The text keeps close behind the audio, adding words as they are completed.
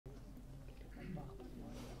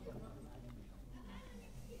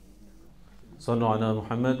صلوا على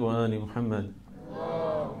محمد وآل محمد.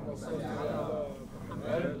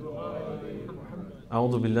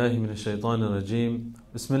 أعوذ بالله من الشيطان الرجيم.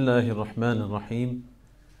 بسم الله الرحمن الرحيم.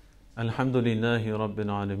 الحمد لله رب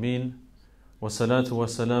العالمين. والصلاة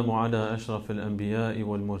والسلام على أشرف الأنبياء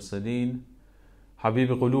والمرسلين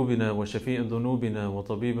حبيب قلوبنا وشفيع ذنوبنا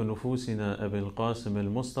وطبيب نفوسنا أبي القاسم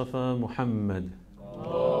المصطفى محمد.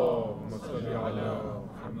 اللهم صل على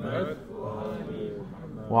محمد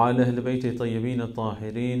وعلى أهل بيته الطيبين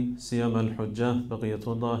الطاهرين سيما الحجة بقية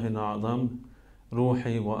الله الأعظم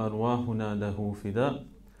روحي وأرواحنا له فداء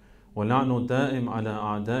ولعن الدائم على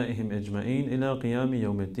أعدائهم أجمعين إلى قيام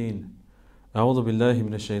يوم الدين. أعوذ بالله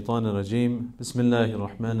من الشيطان الرجيم. بسم الله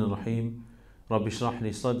الرحمن الرحيم. رب اشرح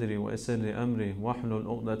لي صدري ويسر لي أمري واحلل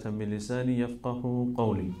عقدة من لساني يفقهوا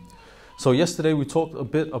قولي. So yesterday we talked a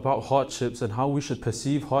bit about hardships and how we should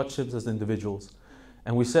perceive hardships as individuals.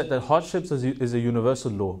 And we said that hardships is a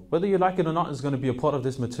universal law. Whether you like it or not, it's going to be a part of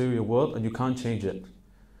this material world and you can't change it.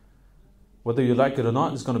 Whether you like it or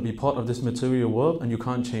not, it's going to be part of this material world and you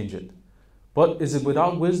can't change it. But is it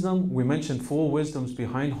without wisdom? We mentioned 4 wisdoms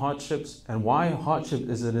behind hardships and why hardship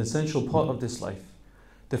is an essential part of this life.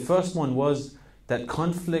 The first one was that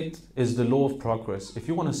conflict is the law of progress. If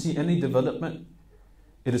you want to see any development,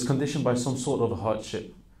 it is conditioned by some sort of a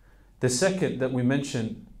hardship. The second that we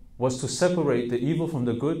mentioned was to separate the evil from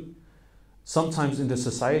the good, sometimes in the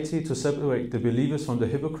society to separate the believers from the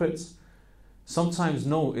hypocrites. Sometimes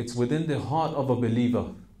no, it's within the heart of a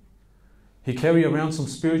believer. He carries around some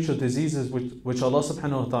spiritual diseases which Allah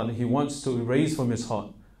subhanahu wa ta'ala, He wants to erase from his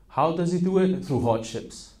heart. How does He do it? Through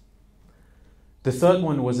hardships. The third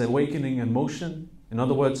one was awakening in motion. In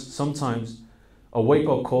other words, sometimes a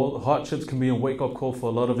wake-up call, hardships can be a wake-up call for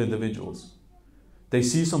a lot of individuals. They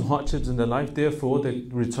see some hardships in their life, therefore they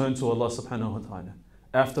return to Allah subhanahu wa ta'ala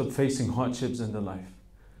after facing hardships in their life.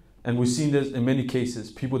 And we've seen this in many cases,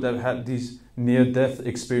 people that have had these near-death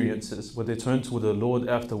experiences where they turn to the Lord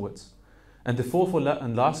afterwards. And the fourth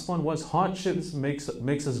and last one was hardships makes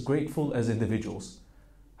us grateful as individuals.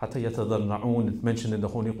 حَتَّى يَتَضَرَّعُونَ, mentioned in the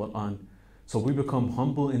Holy Quran. So we become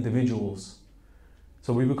humble individuals.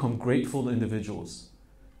 So we become grateful individuals.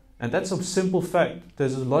 And that's a simple fact.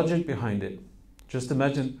 There's a logic behind it. Just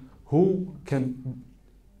imagine who can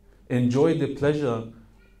enjoy the pleasure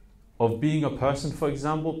of being a person, for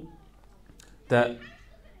example, that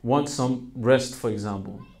wants some rest, for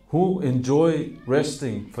example. Who enjoy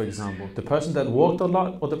resting, for example? The person that walked a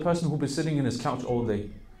lot or the person who'll be sitting in his couch all day?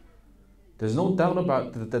 There's no doubt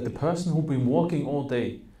about that the person who'll be walking all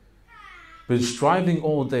day, been striving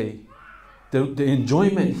all day, the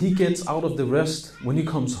enjoyment he gets out of the rest when he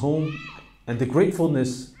comes home and the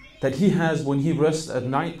gratefulness that he has when he rests at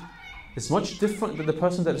night is much different than the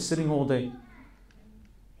person that is sitting all day.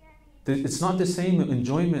 It's not the same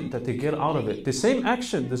enjoyment that they get out of it. The same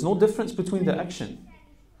action, there's no difference between the action.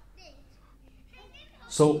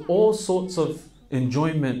 So all sorts of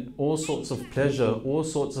enjoyment, all sorts of pleasure, all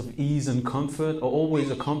sorts of ease and comfort are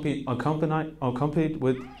always accompanied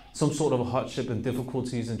with some sort of a hardship and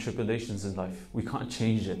difficulties and tribulations in life. We can't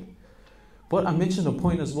change it. But I mentioned a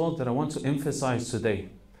point as well that I want to emphasize today.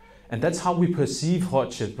 And that's how we perceive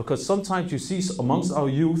hardship. Because sometimes you see amongst our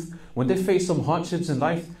youth, when they face some hardships in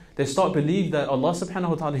life, they start believe that Allah subhanahu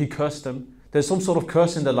wa ta'ala, He cursed them. There's some sort of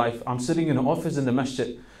curse in their life. I'm sitting in an office in the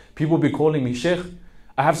masjid. People will be calling me, Sheikh,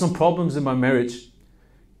 I have some problems in my marriage.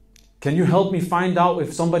 Can you help me find out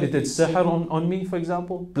if somebody did sihr on me, for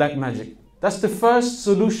example? Black magic. That's the first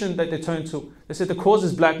solution that they turn to. They say the cause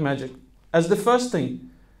is black magic. As the first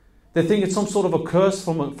thing. They think it's some sort of a curse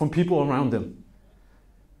from people around them.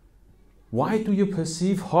 Why do you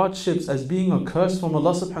perceive hardships as being a curse from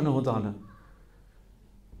Allah subhanahu wa ta'ala?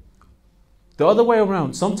 The other way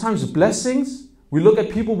around, sometimes blessings, we look at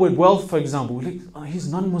people with wealth, for example. We look, oh, he's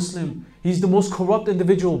non-Muslim. He's the most corrupt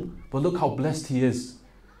individual. But look how blessed he is.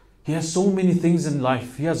 He has so many things in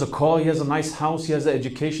life. He has a car, he has a nice house, he has an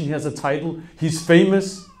education, he has a title, he's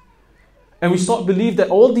famous. And we start to believe that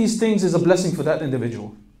all these things is a blessing for that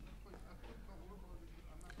individual.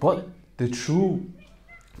 But the true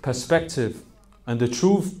perspective and the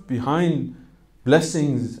truth behind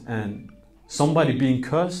blessings and somebody being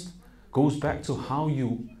cursed goes back to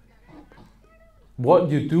what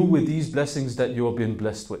you do with these blessings that you have been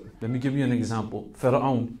blessed with. Let me give you an example.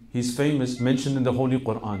 Fir'aun, he's famous, mentioned in the Holy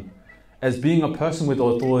Quran, as being a person with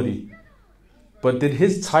authority. But did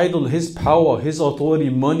his title, his power, his authority,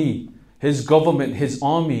 money, his government, his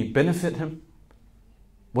army benefit him?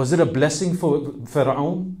 Was it a blessing for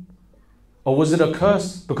Fir'aun? Or was it a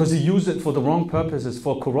curse because he used it for the wrong purposes,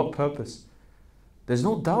 for a corrupt purpose? There's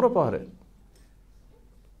no doubt about it.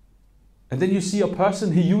 And then you see a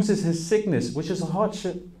person, he uses his sickness, which is a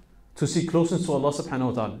hardship, to seek closeness to Allah subhanahu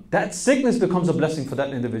wa ta'ala. That sickness becomes a blessing for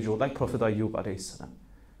that individual, like Prophet Ayyub alayhi salam.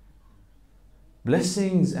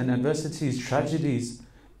 Blessings and adversities, tragedies,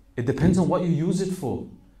 it depends on what you use it for.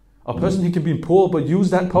 A person, he can be poor but use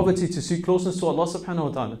that poverty to seek closeness to Allah subhanahu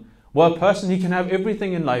wa ta'ala. While a person, he can have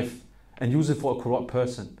everything in life and use it for a corrupt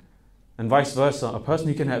person. And vice versa, a person,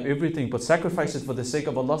 he can have everything but sacrifice it for the sake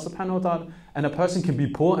of Allah subhanahu wa ta'ala. And a person can be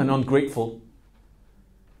poor and ungrateful.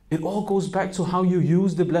 It all goes back to how you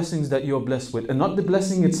use the blessings that you're blessed with, and not the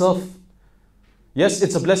blessing itself. Yes,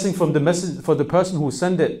 it's a blessing from the message for the person who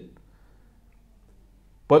sent it.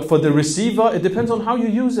 But for the receiver, it depends on how you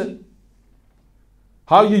use it.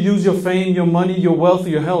 How you use your fame, your money, your wealth,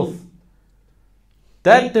 your health.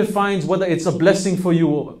 That defines whether it's a blessing for you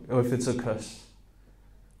or if it's a curse.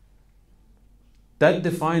 That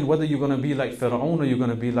defines whether you're going to be like Fir'aun or you're going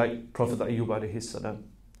to be like Prophet Ayyub alayhi salam.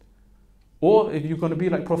 Or if you're going to be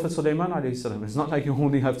like Prophet Sulaiman alayhi salam. It's not like you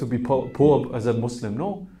only have to be poor as a Muslim.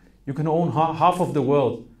 No, you can own half of the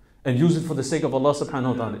world and use it for the sake of Allah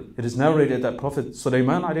subhanahu wa ta'ala. It is narrated that Prophet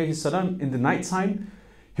Sulaiman alayhi salam, in the night time,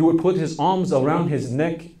 he would put his arms around his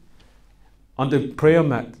neck on the prayer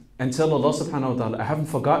mat and tell Allah subhanahu wa ta'ala, I haven't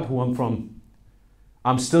forgot who I'm from.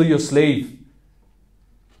 I'm still your slave.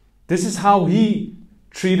 This is how he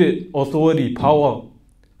treated authority, power,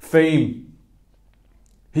 fame.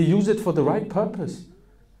 He used it for the right purpose.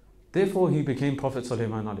 Therefore, he became Prophet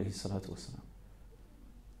Sulaiman alayhi salatu wasalam.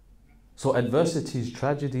 So adversities,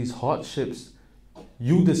 tragedies, hardships,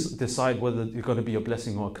 you decide whether you're going to be a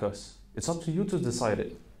blessing or a curse. It's up to you to decide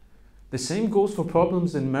it. The same goes for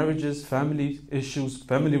problems in marriages, family issues,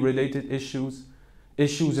 family-related issues,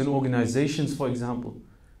 issues in organizations, for example.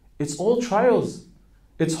 It's all trials.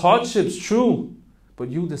 It's hardships, true. But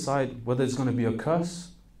you decide whether it's going to be a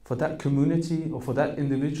curse for that community or for that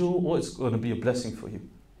individual, or it's going to be a blessing for you.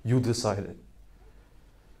 You decide it.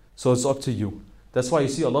 So it's up to you. That's why you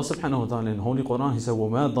see Allah subhanahu wa ta'ala in the Holy Quran, He said,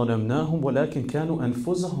 وَمَا ظَلَمْنَاهُمْ وَلَكِنْ كَانُوا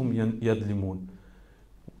أَنفُسَهُمْ يَظْلِمُونَ.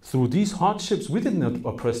 Through these hardships, we didn't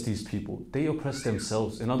oppress these people. They oppressed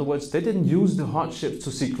themselves. In other words, they didn't use the hardships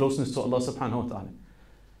to seek closeness to Allah subhanahu wa ta'ala.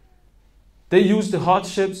 They used the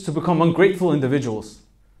hardships to become ungrateful individuals.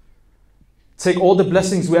 Take all the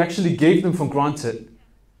blessings we actually gave them for granted.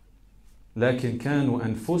 لَكِنْ كَانُوا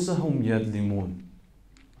أَنفُسَهُمْ يَظْلِمُونَ.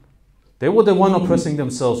 They were the one oppressing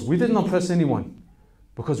themselves. We didn't oppress anyone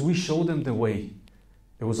because we showed them the way.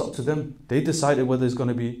 It was up to them. They decided whether it's going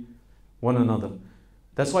to be one another.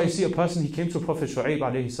 That's why you see a person, he came to Prophet Shu'aib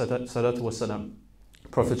alayhi salatu wasalam,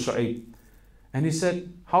 Prophet Shu'aib, and he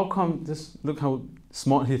said, how come this, look how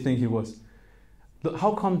smart he think he was. Look,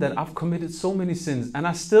 how come that I've committed so many sins and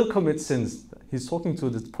I still commit sins? He's talking to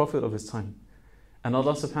the Prophet of his time. And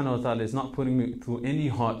Allah subhanahu wa ta'ala is not putting me through any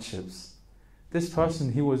hardships. This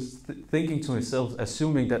person, he was thinking to himself,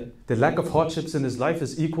 assuming that the lack of hardships in his life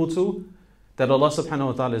is equal to that Allah subhanahu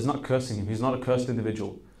wa ta'ala is not cursing him. He's not a cursed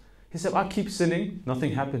individual. He said, I keep sinning,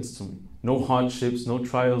 nothing happens to me. No hardships, no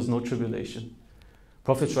trials, no tribulation.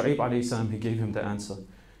 Prophet Shu'aib alayhi salam, he gave him the answer.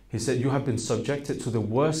 He said, you have been subjected to the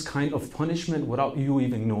worst kind of punishment without you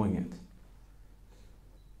even knowing it.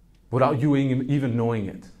 Without you even knowing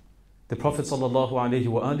it. The Prophet sallallahu alayhi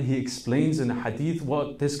wa alihi, he explains in a hadith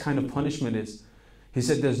what this kind of punishment is. He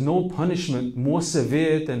said, there's no punishment more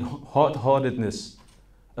severe than hard-heartedness.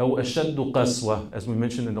 أو أشد قسوة, as we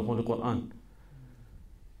mentioned in the Holy Quran.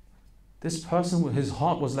 This person, his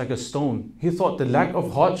heart was like a stone. He thought the lack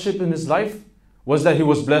of hardship in his life was that he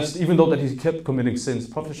was blessed, even though that he kept committing sins.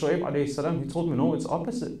 Prophet Shu'aib alayhi salam, he told me, no, it's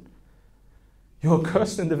opposite. You're a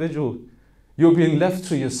cursed individual. You're being left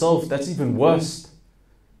to yourself. That's even worse.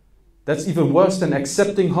 That's even worse than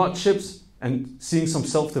accepting hardships and seeing some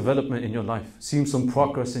self-development in your life, seeing some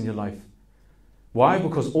progress in your life. Why?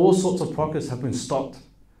 Because all sorts of progress have been stopped.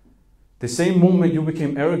 The same moment you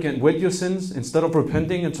became arrogant with your sins, instead of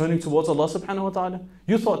repenting and turning towards Allah subhanahu wa ta'ala,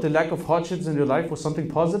 you thought the lack of hardships in your life was something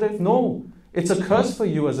positive? No, it's a curse for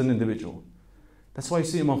you as an individual. That's why you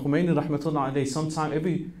see Imam Khomeini rahmatullah alayhi, sometime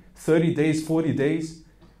every 30 days, 40 days,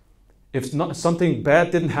 if not, something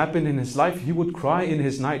bad didn't happen in his life, he would cry in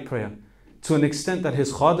his night prayer, to an extent that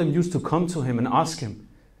his khadim used to come to him and ask him.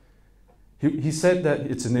 He said that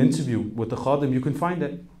it's an interview with the khadim, you can find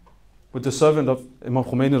it, with the servant of Imam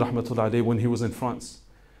Khomeini rahmatullah alayhi when he was in France.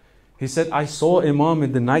 He said, I saw Imam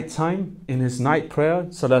in the night time, in his night prayer,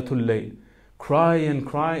 Salatul Layl, cry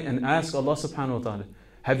and ask Allah subhanahu wa ta'ala,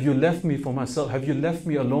 have you left me for myself? Have you left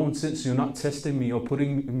me alone since you're not testing me or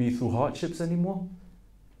putting me through hardships anymore?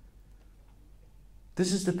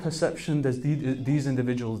 This is the perception that these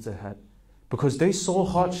individuals they had. Because they saw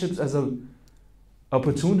hardships as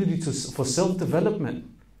opportunity for self-development.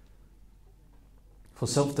 For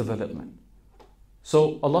self-development.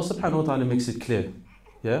 So Allah subhanahu wa ta'ala makes it clear.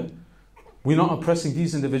 Yeah? We're not oppressing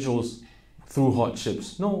these individuals through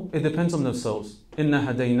hardships. No, it depends on themselves. إِنَّا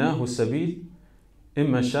هَدَيْنَاهُ السَّبِيلِ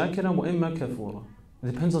إِمَّا شَاكِرًا وَإِمَّا كَفُورًا.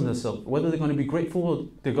 It depends on themselves. Whether they're going to be grateful or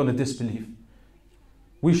they're going to disbelieve.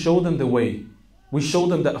 We show them the way. We show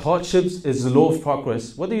them that hardships is the law of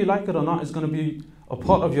progress. Whether you like it or not, it's going to be a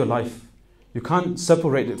part of your life. You can't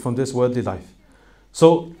separate it from this worldly life.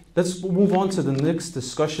 So let's move on to the next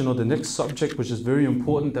discussion or the next subject, which is very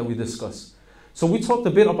important that we discuss. So we talked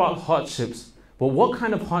a bit about hardships, but what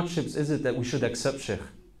kind of hardships is it that we should accept, Sheikh?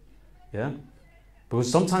 Yeah?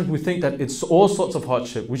 Because sometimes we think that it's all sorts of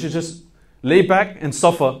hardship. We should just lay back and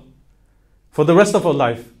suffer for the rest of our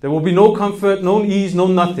life. There will be no comfort, no ease, no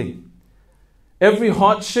nothing. Every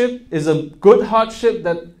hardship is a good hardship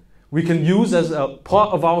that we can use as a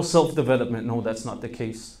part of our self-development. No, that's not the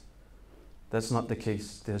case. That's not the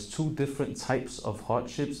case. There's two different types of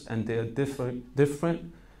hardships and they're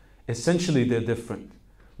different. Essentially, they're different.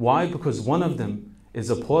 Why? Because one of them is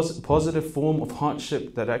a positive form of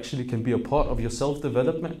hardship that actually can be a part of your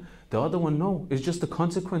self-development. The other one, no. It's just the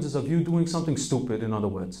consequences of you doing something stupid, in other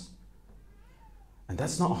words. And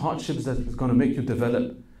that's not hardships that is going to make you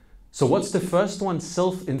develop. So what's the first one?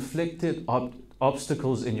 Self-inflicted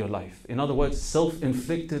obstacles in your life. In other words,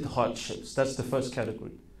 self-inflicted hardships. That's the first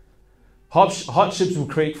category. Hardships we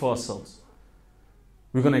create for ourselves.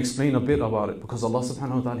 We're going to explain a bit about it because Allah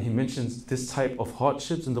subhanahu wa ta'ala, He mentions this type of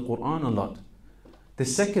hardships in the Quran a lot. The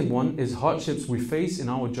second one is hardships we face in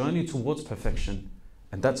our journey towards perfection.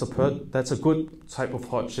 And that's a good type of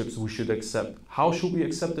hardships we should accept. How should we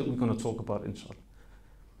accept it? We're going to talk about, inshallah.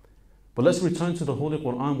 But let's return to the Holy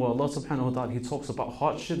Quran where Allah subhanahu wa ta'ala, He talks about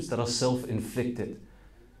hardships that are self-inflicted.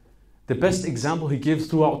 The best example He gives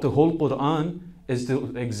throughout the whole Quran is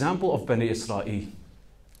the example of Bani Israel.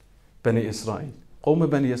 Bani Israel. Qawm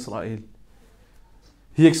Bani Israel.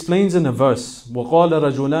 He explains in a verse, وَقَالَ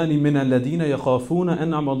رَجُلَانِ مِنَ الَّذِينَ يَخَافُونَ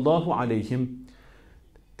أَنْعَمَ اللَّهُ عَلَيْهِمْ.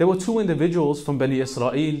 There were two individuals from Bani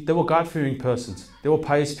Israel. They were God-fearing persons. They were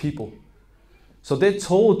pious people. So they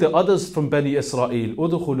told the others from Bani Israel,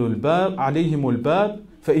 أُدْخُلُوا الْبَابِ عَلَيْهِمُ الْبَابِ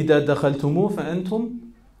فَإِذَا دَخَلْتُمُوا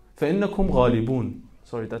فَإِنَّكُمْ غَالِبُونَ.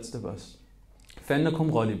 Sorry, that's the verse.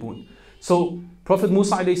 فَإِنَّكُمْ غَالِبُونَ. So Prophet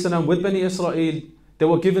Musa alayhi salam with Bani Israel, they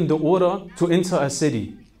were given the order to enter a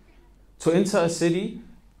city.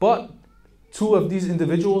 But two of these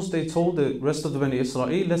individuals, they told the rest of the Bani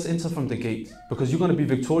Israel, let's enter from the gate. Because you're going to be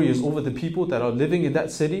victorious over the people that are living in that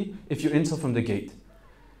city if you enter from the gate.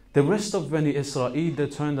 The rest of Bani Israel, they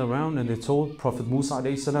turned around and they told Prophet Musa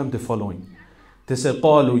alayhi salam the following. They said,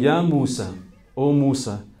 قَالُوا يَا Musa, O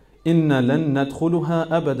Musa, إِنَّا لَن نَدْخُلُهَا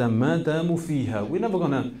أَبَدًا مَا دَامُوا فِيهَا. We're never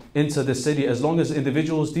going to enter the city as long as these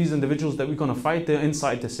individuals that we're going to fight, they're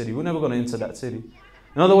inside the city. We're never going to enter that city.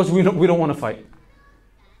 In other words, we don't want to fight.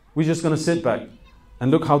 We're just going to sit back.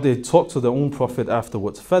 And look how they talk to their own prophet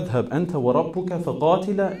afterwards. فَاذْهَبْ أَنْتَ وَرَبُّكَ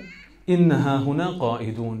فَقَاتِلَ إِنَّهَا هُنَا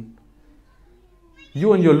قَائِدُونَ.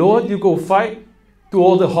 You and your Lord, you go fight, do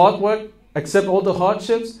all the hard work, accept all the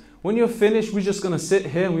hardships. When you're finished, we're just going to sit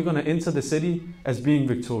here and we're going to enter the city as being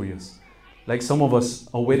victorious. Like some of us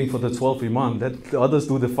are waiting for the 12th Imam, that the others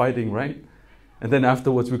do the fighting, right? And then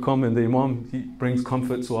afterwards we come and the Imam, he brings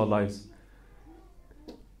comfort to our lives.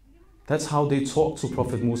 That's how they talk to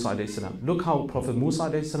Prophet Musa alayhi salam. Look how Prophet Musa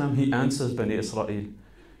alayhi salam, he answers Bani Israel.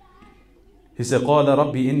 He said, قَالَ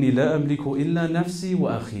رَبِّ إِنِّي لَا أَمْلِكُ إِلَّا نَفْسِي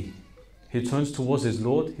وَأَخِي. He turns towards his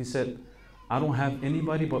Lord. He said, I don't have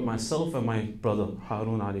anybody but myself and my brother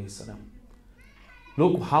Harun alayhi salam.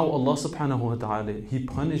 Look how Allah subhanahu wa ta'ala, He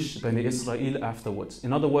punished Bani Israel afterwards.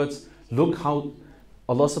 In other words, look how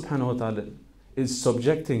Allah subhanahu wa ta'ala is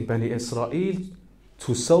subjecting Bani Israel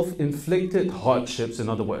to self-inflicted hardships, in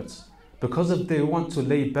other words. Because if they want to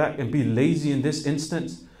lay back and be lazy in this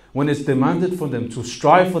instance, when it's demanded from them to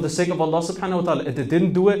strive for the sake of Allah subhanahu wa ta'ala, if they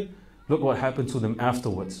didn't do it, look what happened to them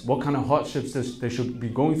afterwards. What kind of hardships they should be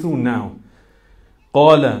going through now.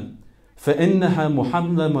 قَالَ فَإِنَّهَا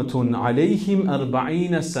مُحَرَّمَةٌ عَلَيْهِمْ 40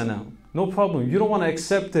 سَنَةً. No problem. You don't want to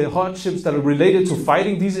accept the hardships that are related to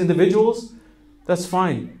fighting these individuals? That's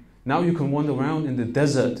fine. Now you can wander around in the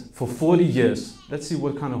desert for 40 years. Let's see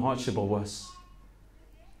what kind of hardship or worse.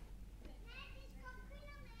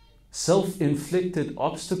 Self-inflicted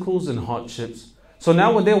obstacles and hardships. So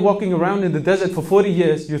now when they're walking around in the desert for 40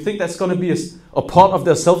 years, you think that's going to be a part of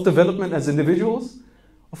their self-development as individuals?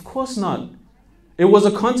 Of course not. It was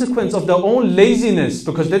a consequence of their own laziness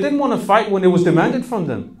because they didn't want to fight when it was demanded from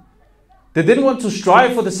them. They didn't want to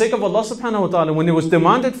strive for the sake of Allah subhanahu wa ta'ala when it was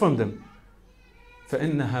demanded from them.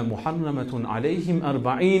 فإنها محرمة عليهم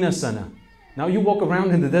 40 سنة. Now you walk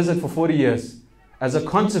around in the desert for 40 years. As a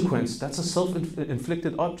consequence, that's a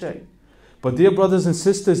self-inflicted object. But dear brothers and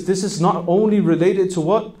sisters, this is not only related to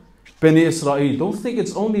what? Bani Israel. Don't think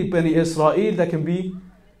it's only Bani Israel that can be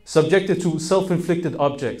subjected to self-inflicted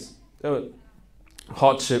objects,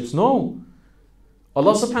 hardships. No.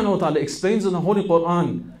 Allah subhanahu wa ta'ala explains in the Holy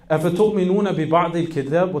Quran, أَفَتُؤْمِنُونَ بِبَعْضِ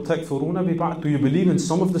الْكِتَابِ وَتَكْفُرُونَ بِبَعْضِ. Do you believe in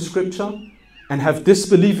some of the scripture and have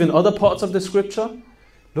disbelief in other parts of the scripture?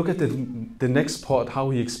 Look at the next part, how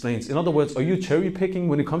he explains. In other words, are you cherry picking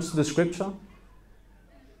when it comes to the scripture?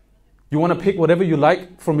 You want to pick whatever you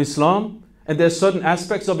like from Islam, and there's certain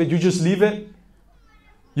aspects of it, you just leave it?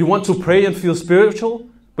 You want to pray and feel spiritual,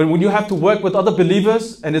 but when you have to work with other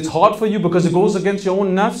believers, and it's hard for you because it goes against your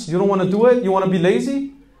own nafs, you don't want to do it, you want to be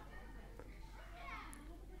lazy?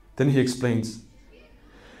 Then he explains,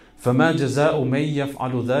 فَمَا جَزَاءُ مَنْ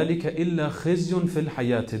يَفْعَلُ ذَلِكَ إِلَّا خِزْيٌ فِي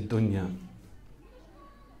الْحَيَاةِ الدُّنْيَا.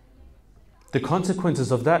 The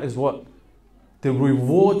consequences of that is what? The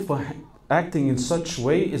reward for acting in such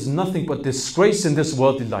way is nothing but disgrace in this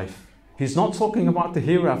worldly life. He's not talking about the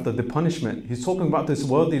hereafter, the punishment. He's talking about this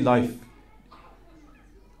worldly life.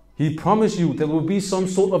 He promised you there will be some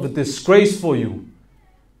sort of a disgrace for you.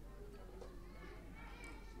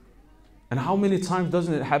 And how many times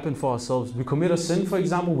doesn't it happen for ourselves? We commit a sin, for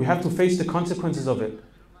example, we have to face the consequences of it.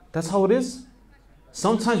 That's how it is.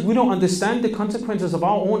 Sometimes we don't understand the consequences of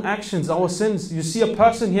our own actions, our sins. You see a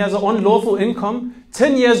person, he has an unlawful income.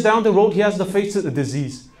 10 years down the road, he has to face a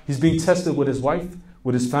disease. He's being tested with his wife,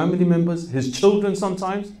 with his family members, his children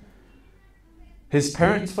sometimes, his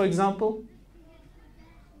parents, for example.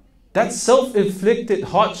 That's self-inflicted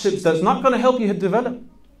hardships that's not going to help you develop.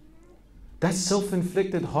 That's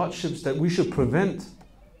self-inflicted hardships that we should prevent.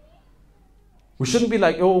 We shouldn't be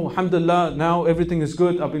like, oh, alhamdulillah, now everything is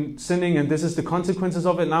good. I've been sinning and this is the consequences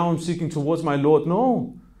of it. Now I'm seeking towards my Lord.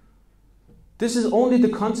 No. This is only the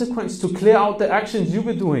consequence to clear out the actions you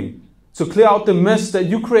were doing. To clear out the mess that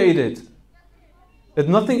you created. It's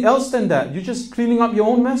nothing else than that. You're just cleaning up your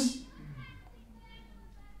own mess.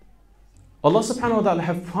 Allah subhanahu wa ta'ala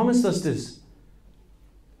have promised us this.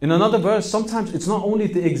 In another verse, sometimes it's not only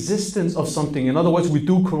the existence of something. In other words, we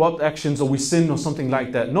do corrupt actions or we sin or something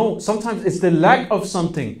like that. No, sometimes it's the lack of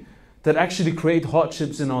something that actually create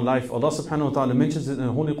hardships in our life. Allah subhanahu wa ta'ala mentions it in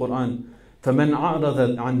the Holy Quran. فَمَنْ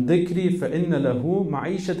أَعْرَضَ عَنْ ذِكْرِي فَإِنَّ لَهُ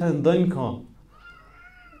مَعِيشَةً ضَنْكًا.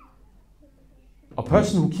 A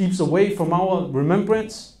person who keeps away from our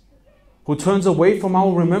remembrance, who turns away from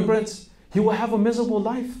our remembrance, he will have a miserable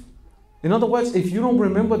life. In other words, if you don't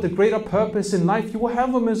remember the greater purpose in life, you will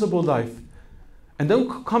have a miserable life. And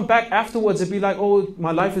don't come back afterwards and be like, oh,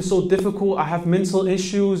 my life is so difficult, I have mental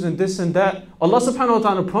issues and this and that. Allah subhanahu wa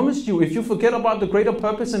ta'ala promised you, if you forget about the greater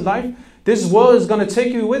purpose in life, this world is going to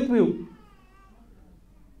take you with you.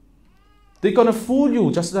 They're going to fool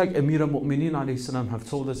you, just like Amir al-Mu'mineen alayhi salam have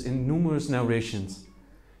told us in numerous narrations.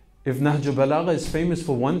 If Nahj al-Balagha is famous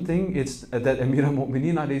for one thing, it's that Amir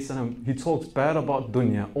al-Mu'mineen alayhi salam, he talks bad about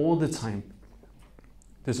dunya all the time.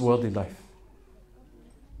 This worldly life.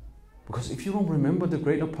 Because if you don't remember the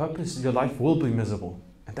greater purpose, your life will be miserable.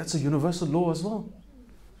 And that's a universal law as well.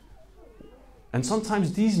 And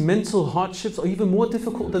sometimes these mental hardships are even more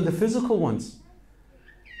difficult than the physical ones.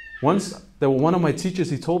 Once, there were one of my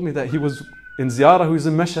teachers, he told me that he was in Ziyarah, he was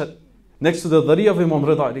in Mashhad, next to the Dhari of Imam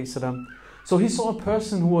Rida alayhi salam. So he saw a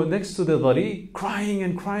person who was next to the Dhari, crying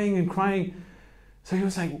and crying and crying. So he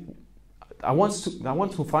was like, I want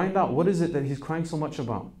to find out what is it that he's crying so much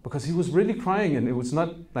about. Because he was really crying, and it was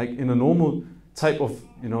not like in a normal type of,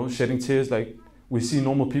 shedding tears like we see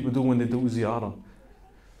normal people do when they do ziyarah.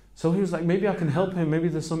 So he was like, maybe I can help him, maybe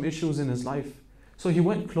there's some issues in his life. So he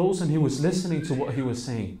went close and he was listening to what he was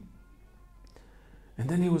saying. And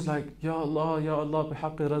then he was like, Ya Allah,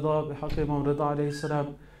 bihaqqi rida, bihaqqi Imam Rida alayhi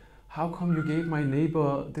salam. How come you gave my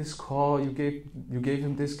neighbor this car, you gave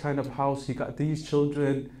him this kind of house, he got these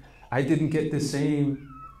children, I didn't get the same,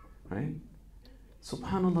 right?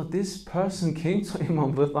 SubhanAllah, this person came to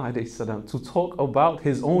Imam Rida alayhi salam to talk about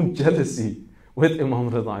his own jealousy with Imam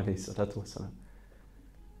Rida alayhi salatu wasalam.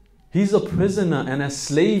 He's a prisoner and a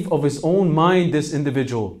slave of his own mind, this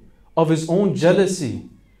individual, of his own jealousy.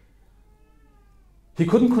 He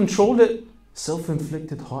couldn't control it.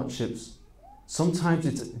 Self-inflicted hardships. Sometimes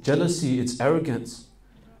it's jealousy, it's arrogance.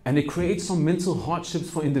 And it creates some mental hardships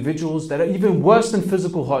for individuals that are even worse than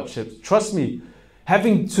physical hardships. Trust me,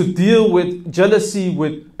 having to deal with jealousy,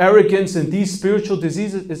 with arrogance and these spiritual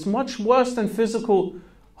diseases is much worse than physical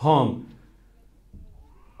harm.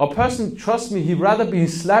 A person, trust me, he'd rather be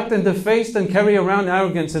slapped in the face than carry around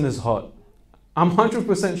arrogance in his heart. I'm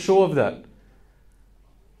 100% sure of that.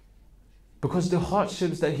 Because the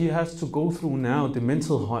hardships that he has to go through now, the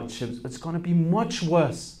mental hardships, it's going to be much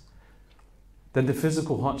worse than the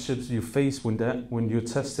physical hardships you face when you're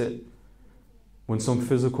tested, when some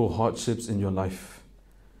physical hardships in your life.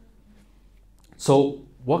 So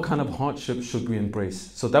what kind of hardship should we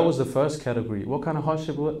embrace? So that was the first category. What kind of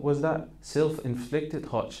hardship was that? Self-inflicted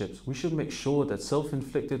hardships. We should make sure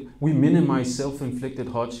that we minimize self-inflicted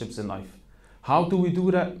hardships in life. How do we do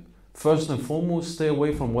that? First and foremost, stay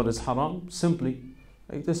away from what is haram, simply.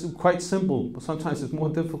 Like, this is quite simple, but sometimes it's more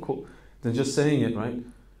difficult than just saying it, right?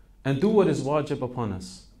 And do what is wajib upon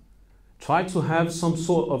us. Try to have some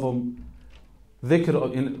sort of a dhikr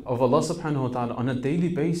of Allah subhanahu wa ta'ala on a daily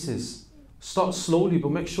basis. Start slowly,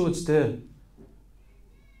 but make sure it's there.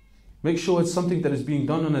 Make sure it's something that is being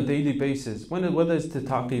done on a daily basis. Whether it's the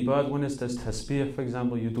taqibat, when it's the tasbih, for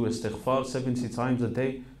example, you do istighfar 70 times a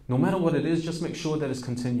day. No matter what it is, just make sure that it's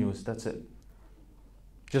continuous. That's it.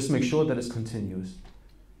 Just make sure that it's continuous.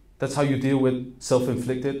 That's how you deal with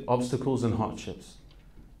self-inflicted obstacles and hardships.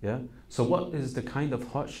 Yeah? So what is the kind of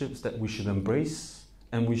hardships that we should embrace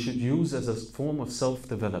and we should use as a form of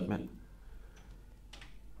self-development?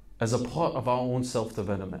 As a part of our own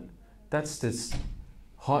self-development. That's this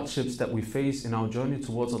hardships that we face in our journey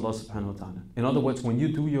towards Allah subhanahu wa ta'ala. In other words, when you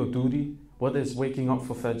do your duty, whether it's waking up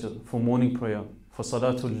for Fajr, for morning prayer, for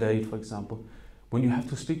Salatul Layl, for example, when you have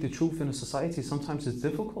to speak the truth in a society, sometimes it's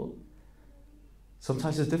difficult.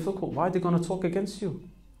 Sometimes it's difficult. Why are they going to talk against you?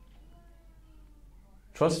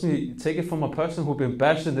 Trust me, take it from a person who's been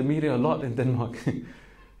bashed in the media a lot in Denmark.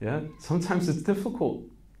 Yeah, sometimes it's difficult.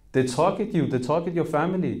 They target you, they target your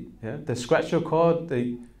family. Yeah, they scratch your car,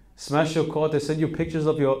 they smash your car, they send you pictures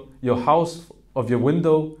of your house, of your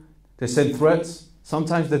window. They send threats.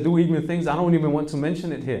 Sometimes they do even things I don't even want to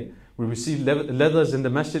mention it here. We received letters in the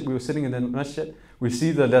masjid. We were sitting in the masjid. We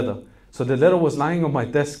received the letter. So the letter was lying on my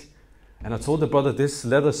desk. And I told the brother, this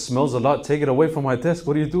letter smells a lot. Take it away from my desk.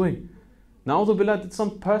 What are you doing? Now, did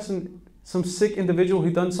some person, some sick individual, he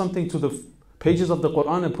done something to the pages of the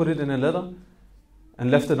Quran and put it in a letter and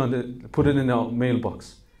left it put it in our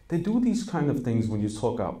mailbox. They do these kind of things when you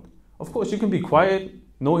talk out. Of course, you can be quiet,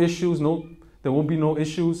 no issues, there won't be no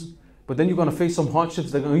issues. But then you're going to face some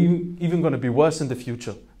hardships that are even going to be worse in the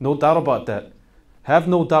future. No doubt about that. Have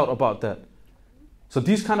no doubt about that. So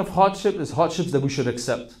these kind of hardships is hardships that we should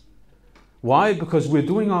accept. Why? Because we're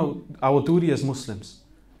doing our duty as Muslims.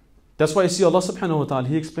 That's why you see Allah subhanahu wa ta'ala,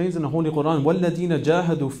 He explains in the Holy Quran, وَالَّذِينَ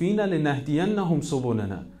جَاهَدُوا فِينَا لِنَهْدِيَنَّهُمْ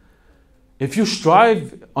سُبُلَنَا. If you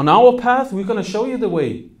strive on our path, we're going to show you the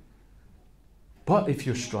way. But if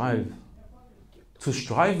you strive, to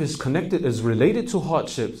strive is connected, is related to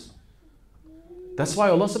hardships. That's why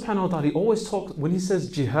Allah subhanahu wa ta'ala, He always talks, when He says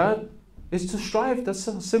jihad, is to strive. That's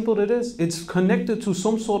how simple it is. It's connected to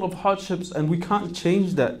some sort of hardships and we can't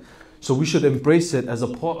change that. So we should embrace it as a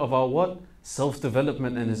part of our what?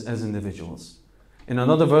 Self-development and as individuals. In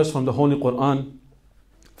another verse from the Holy Quran,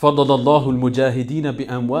 فَضَّلَ اللَّهُ الْمُجَاهِدِينَ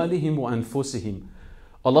بِأَمْوَالِهِمْ وَأَنفُسِهِمْ.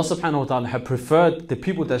 Allah subhanahu wa ta'ala have preferred the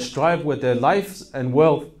people that strive with their lives and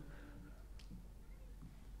wealth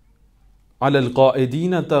عَلَى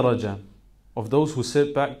الْقَائِدِينَ دَرَجَةً. Of those who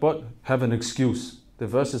sit back but have an excuse. The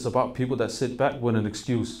verse is about people that sit back with an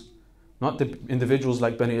excuse. Not the individuals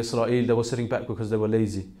like Bani Israel that were sitting back because they were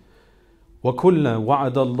lazy. وَكُلًّا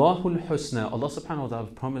وَعَدَ اللَّهُ الْحُسْنَى. Allah subhanahu wa ta'ala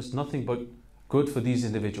promised nothing but good for these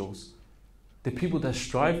individuals. The people that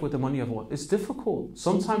strive with the money of Allah. It's difficult.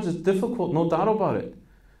 Sometimes it's difficult, no doubt about it.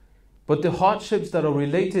 But the hardships that are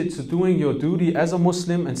related to doing your duty as a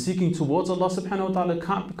Muslim and seeking towards Allah subhanahu wa ta'ala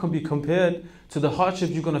can't be compared to the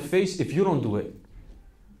hardships you're going to face if you don't do it.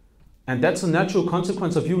 And that's a natural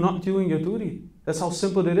consequence of you not doing your duty. That's how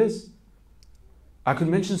simple it is. I could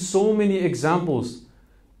mention so many examples.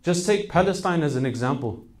 Just take Palestine as an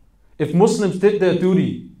example. If Muslims did their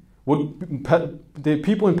duty, would the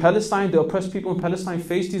people in Palestine, the oppressed people in Palestine,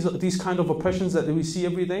 face these kind of oppressions that we see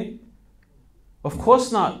every day? Of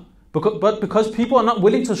course not. But because people are not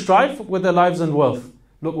willing to strive with their lives and wealth,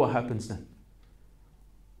 look what happens then.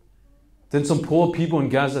 Then some poor people in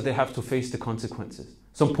Gaza, they have to face the consequences.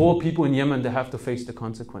 Some poor people in Yemen, they have to face the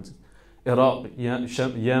consequences. Iraq,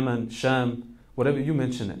 Yemen, Sham, whatever, you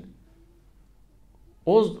mention it.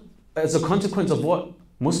 All as a consequence of what?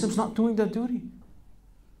 Muslims not doing their duty.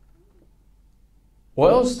 Or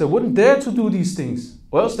else they wouldn't dare to do these things.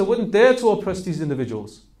 Or else they wouldn't dare to oppress these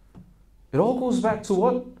individuals. It all goes back to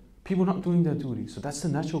what? People not doing their duty. So that's the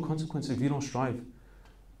natural consequence if you don't strive.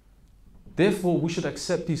 Therefore, we should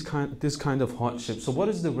accept this kind of hardship. So what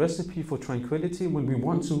is the recipe for tranquility when we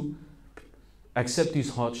want to accept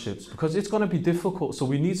these hardships? Because it's going to be difficult. So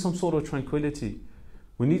we need some sort of tranquility.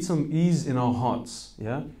 We need some ease in our hearts.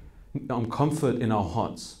 Yeah. comfort in our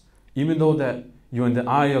hearts. Even though that you're in the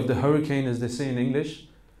eye of the hurricane, as they say in English,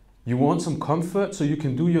 you want some comfort so you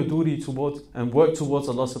can do your duty towards and work towards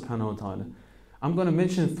Allah subhanahu wa ta'ala. I'm going to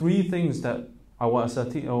mention 3 things that our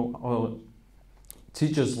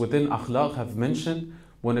teachers within akhlaq have mentioned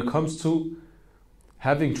when it comes to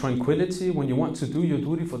having tranquility when you want to do your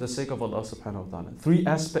duty for the sake of Allah subhanahu wa ta'ala. 3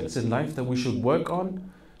 aspects in life that we should work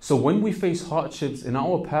on. So when we face hardships in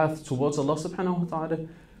our path towards Allah subhanahu wa ta'ala,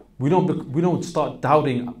 we don't start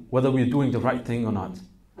doubting whether we're doing the right thing or not.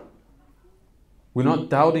 We're not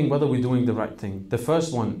doubting whether we're doing the right thing. The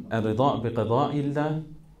first one, الرضا بقضاء الله,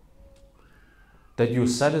 that you're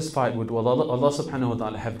satisfied with what Allah subhanahu wa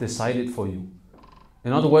ta'ala have decided for you.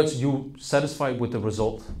 In other words, you're satisfied with the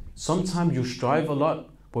result. Sometimes you strive a lot,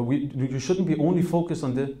 but you shouldn't be only focused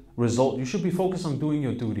on the result. You should be focused on doing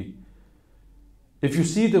your duty. If you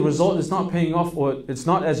see the result is not paying off or it's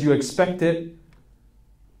not as you expected,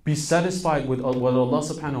 be satisfied with what Allah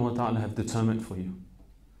subhanahu wa ta'ala have determined for you.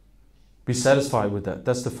 Be satisfied with that.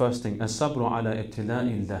 That's the first thing. As-sabru ala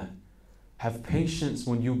ibtila'illah. Have patience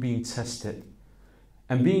when you're being tested.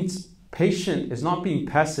 And being patient is not being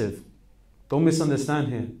passive. Don't misunderstand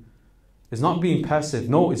here. It's not being passive.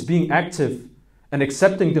 No, it's being active and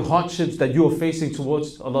accepting the hardships that you are facing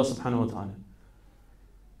towards Allah subhanahu wa ta'ala.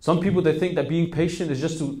 Some people, they think that being patient is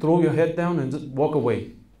just to throw your head down and just walk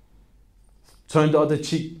away. Turn the other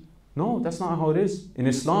cheek. No, that's not how it is. In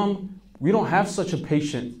Islam, we don't have such a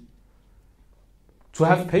patience. To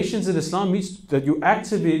have patience in Islam means that you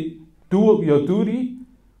actively do your duty,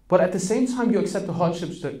 but at the same time you accept the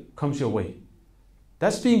hardships that comes your way.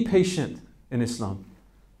 That's being patient in Islam.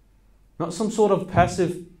 Not some sort of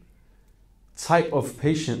passive type of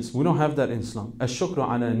patience. We don't have that in Islam. Ash-shukru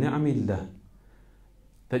ala ni'amillah.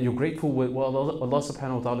 That you're grateful with what Allah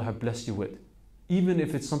subhanahu wa ta'ala have blessed you with. Even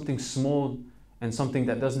if it's something small and something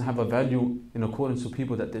that doesn't have a value in accordance to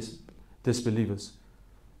people that disbelievers.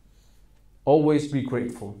 Always be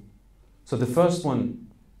grateful. So the first one,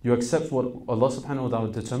 you accept what Allah subhanahu wa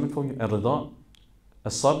ta'ala determined for you. Ar-rida,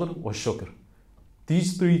 as-sabr, wa shukr.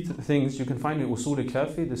 These 3 things you can find in Usul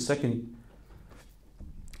al-Kafi,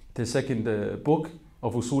 the second book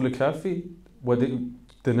of Usul al-Kafi, where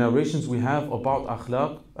the narrations we have about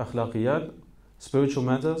akhlaqiyat, spiritual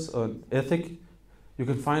matters, ethic. You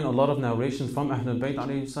can find a lot of narrations from Ahlul Bayt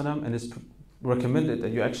alayhi salam, and it's recommended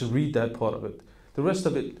that you actually read that part of it. The rest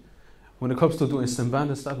of it, when it comes to doing istinbat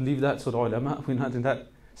and stuff, leave that to the ulama. We're not in that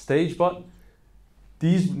stage, but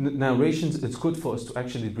these narrations, it's good for us to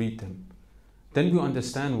actually read them. Then we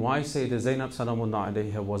understand why Sayyidah Zainab salamullah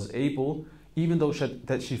alayha was able, even though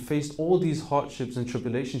she faced all these hardships and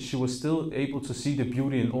tribulations, she was still able to see the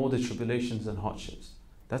beauty in all the tribulations and hardships.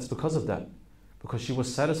 That's because of that. Because she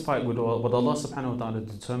was satisfied with what Allah subhanahu wa ta'ala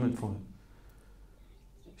determined for her.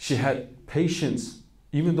 She had patience,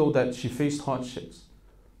 even though that she faced hardships.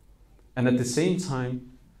 And at the same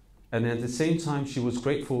time, she was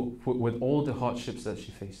grateful with all the hardships that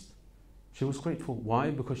she faced. She was grateful. Why?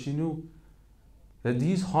 Because she knew that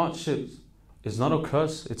these hardships is not a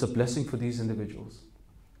curse, it's a blessing for these individuals.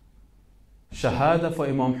 Shahada for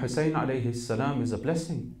Imam Hussein alayhi salam is a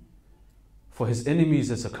blessing. For his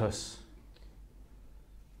enemies, it's a curse.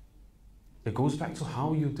 It goes back to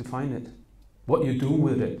how you define it, what you do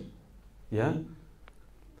with it. Yeah?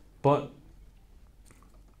 But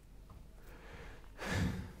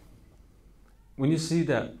when you see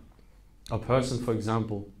that a person, for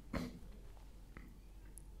example,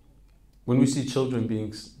 when we see children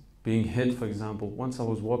being hit, for example, once I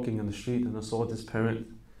was walking in the street and I saw this parent,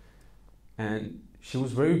 and she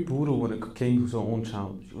was very brutal when it came to her own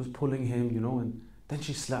child. She was pulling him, and then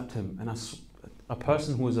she slapped him. And a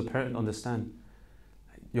person who is a parent understand.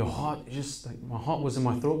 Your heart, my heart was in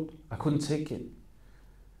my throat. I couldn't take it.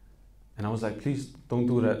 And I was like, please don't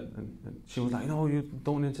do that. And she was like, no, you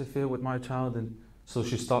don't interfere with my child. And so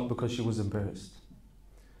she stopped because she was embarrassed.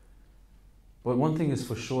 But one thing is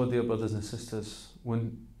for sure, dear brothers and sisters,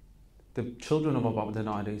 when the children of Abu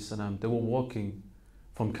Abdullah alayhi salam, they were walking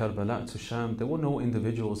from Karbala to Sham, there were no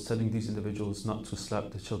individuals telling these individuals not to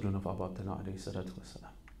slap the children of Abu Abdullah alayhi salatu wasalam.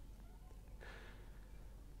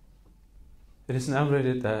 It is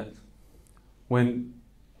narrated that when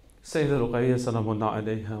Sayyidah Ruqayya salamullah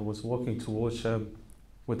alayha was walking towards Sham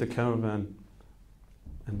with the caravan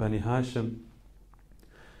and Bani Hashim,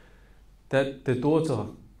 that the daughter,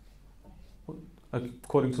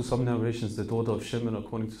 according to some narrations, the daughter of Shimon,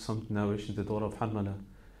 according to some narrations, the daughter of Harmala,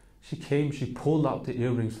 she pulled out the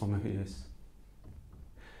earrings from her ears.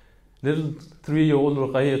 Little 3-year-old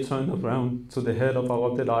Ruqayya turned around to the head of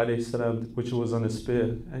Abu Abdullah alayhi salam, which was on a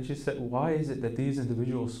spear, and she said, why is it that these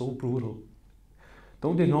individuals are so brutal?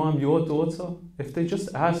 Don't they know I'm your daughter? If they just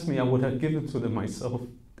asked me, I would have given to them myself.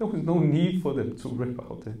 There was no need for them to rip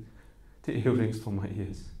out the earrings from my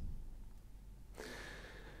ears.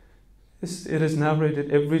 It is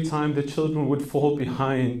narrated every time the children would fall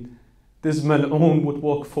behind, this mal'oon would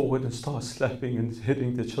walk forward and start slapping and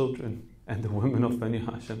hitting the children and the women of Bani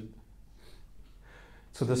Hashim.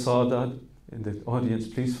 To the Sadat in the audience,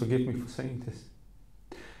 please forgive me for saying this.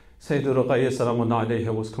 Sayyidah Ruqayyah Salamun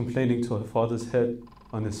alayha was complaining to her father's head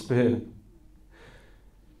on a spear,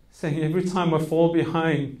 saying, every time I fall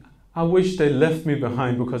behind, I wish they left me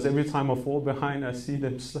behind, because every time I fall behind, I see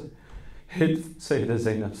them hit Sayyidah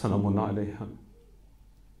Zainab Salamun alayha.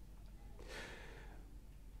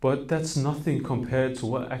 But that's nothing compared to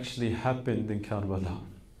what actually happened in Karbala.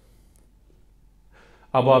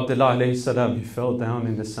 Abu Abdullah alayhi salam, he fell down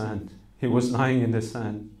in the sand. He was lying in the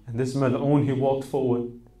sand. And this mal'oon, he walked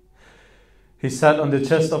forward. He sat on the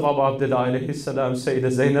chest of Abu Abdullah alayhi salam.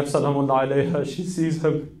 Sayyidah Zainab Salamullah alayha, she sees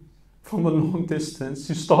him from a long distance.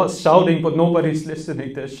 She starts shouting, but nobody's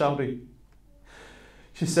listening. They're shouting.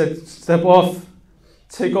 She said, step off.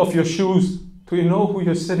 Take off your shoes. Do you know who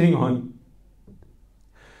you're sitting on?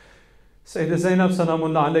 Sayyidah Zainab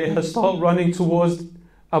Salamullah alayha start running towards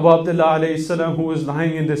Abu Abdullah alayhi salam, who was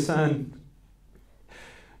lying in the sand.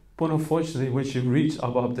 But unfortunately, when she reached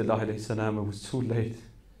Abu Abdullah alayhi salam, it was too late.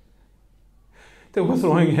 They were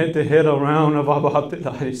throwing the head around of Abu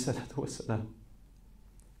Abdullah alayhi salam.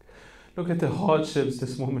 Look at the hardships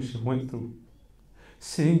this woman she went through.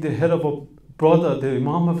 Seeing the head of a brother, the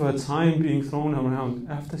imam of her time, being thrown around,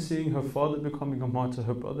 after seeing her father becoming a martyr,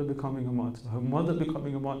 her brother becoming a martyr, her mother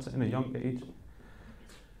becoming a martyr in a young age.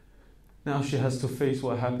 Now she has to face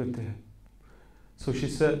what happened there. So she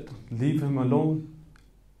said, leave him alone.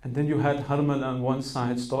 And then you had Harmal on one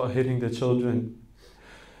side start hitting the children.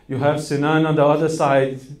 You have Sinan on the other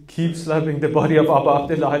side, keep slapping the body of Abu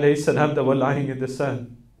Abdullah alayhi salam that were lying in the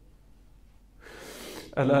sand.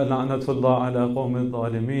 Ala la'natullah ala qawmi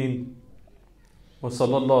al-zalimin. Wa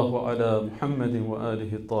sallallahu ala Muhammadin wa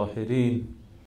alihi al-tahirin.